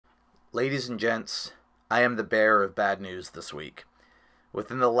Ladies and gents, I am the bearer of bad news this week.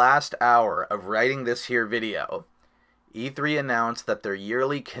 Within the last hour of writing this here video, E3 announced that their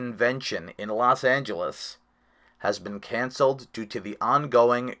yearly convention in Los Angeles has been cancelled due to the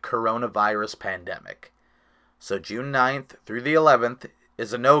ongoing coronavirus pandemic. So June 9th through the 11th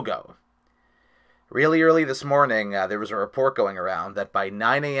is a no-go. Really early this morning, there was a report going around that by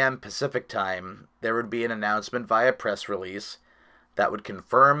 9 a.m. Pacific time, there would be an announcement via press release that would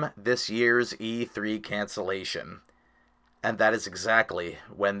confirm this year's E3 cancellation. And that is exactly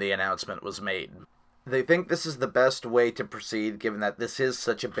when the announcement was made. They think this is the best way to proceed given that this is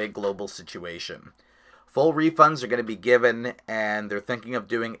such a big global situation. Full refunds are going to be given, and they're thinking of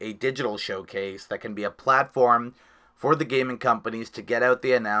doing a digital showcase that can be a platform for the gaming companies to get out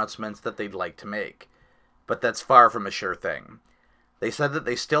the announcements that they'd like to make. But that's far from a sure thing. They said that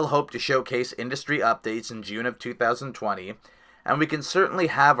they still hope to showcase industry updates in June of 2020, and we can certainly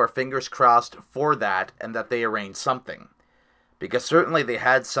have our fingers crossed for that and that they arrange something. Because certainly they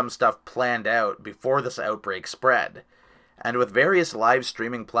had some stuff planned out before this outbreak spread. And with various live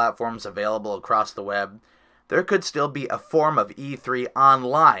streaming platforms available across the web, there could still be a form of E3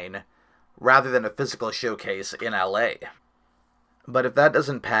 online rather than a physical showcase in LA. But if that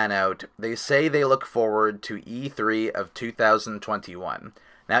doesn't pan out, they say they look forward to E3 of 2021.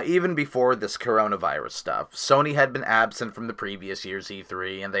 Now, even before this coronavirus stuff, Sony had been absent from the previous year's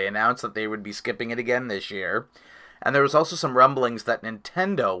E3, and they announced that they would be skipping it again this year. And there was also some rumblings that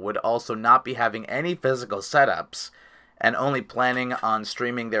Nintendo would also not be having any physical setups, and only planning on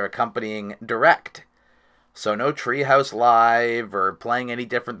streaming their accompanying Direct. So no Treehouse Live, or playing any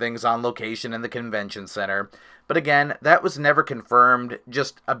different things on location in the convention center. But again, that was never confirmed,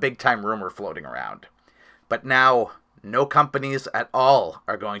 just a big-time rumor floating around. But now, no companies at all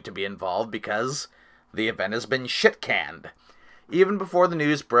are going to be involved because the event has been shit-canned. Even before the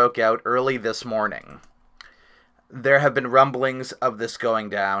news broke out early this morning, there have been rumblings of this going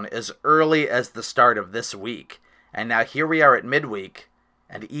down as early as the start of this week. And now here we are at midweek,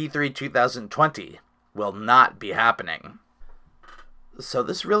 and E3 2020 will not be happening. So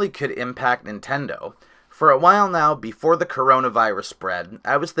this really could impact Nintendo. For a while now, before the coronavirus spread,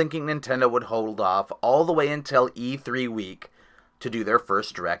 I was thinking Nintendo would hold off all the way until E3 week to do their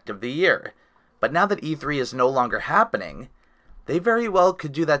first Direct of the year. But now that E3 is no longer happening, they very well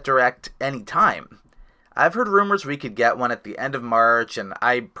could do that Direct anytime. I've heard rumors we could get one at the end of March, and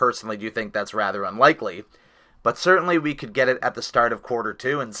I personally do think that's rather unlikely. But certainly we could get it at the start of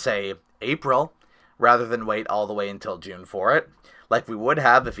Q2 in, say, April, rather than wait all the way until June for it, like we would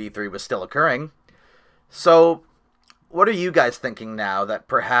have if E3 was still occurring. So, what are you guys thinking now that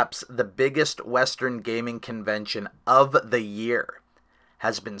perhaps the biggest Western gaming convention of the year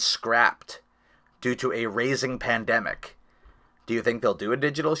has been scrapped due to a raging pandemic? Do you think they'll do a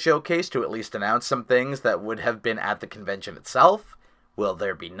digital showcase to at least announce some things that would have been at the convention itself? Will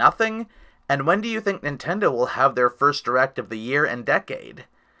there be nothing? And when do you think Nintendo will have their first Direct of the year and decade?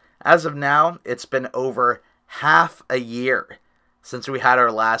 As of now, it's been over half a year since we had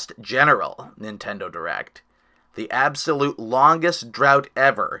our last general Nintendo Direct. The absolute longest drought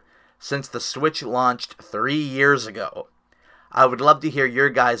ever since the Switch launched 3 years ago. I would love to hear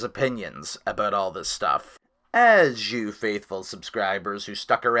your guys' opinions about all this stuff. As you faithful subscribers who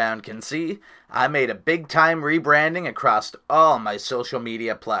stuck around can see, I made a big-time rebranding across all my social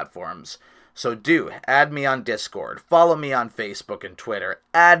media platforms. So do add me on Discord, follow me on Facebook and Twitter,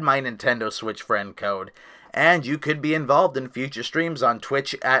 add my Nintendo Switch friend code, and you could be involved in future streams on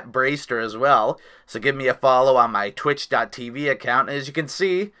Twitch at Braster as well. So give me a follow on my twitch.tv account. And as you can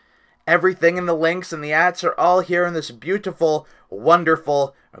see, everything in the links and the ads are all here in this beautiful,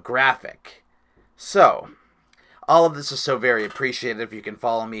 wonderful graphic. So, all of this is so very appreciated if you can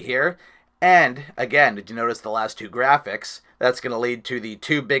follow me here. And, again, did you notice the last two graphics? That's going to lead to the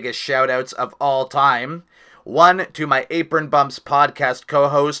two biggest shout-outs of all time. One, to my Apron Bumps podcast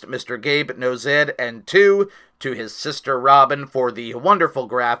co-host, Mr. Gabe Nozid, and two, to his sister Robin for the wonderful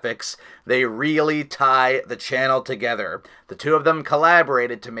graphics. They really tie the channel together. The two of them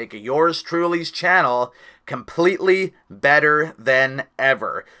collaborated to make yours truly's channel completely better than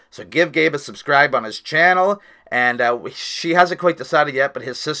ever. So give Gabe a subscribe on his channel. And she hasn't quite decided yet, but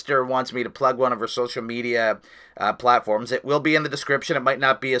his sister wants me to plug one of her social media platforms. It will be in the description. It might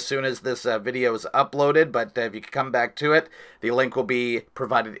not be as soon as this video is uploaded, but if you can come back to it, the link will be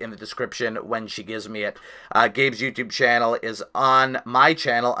provided in the description when she gives me it. Gabe's YouTube channel is on my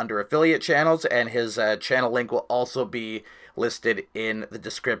channel under affiliate channels, and his channel link will also be listed in the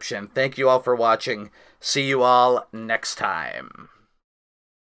description. Thank you all for watching. See you all next time.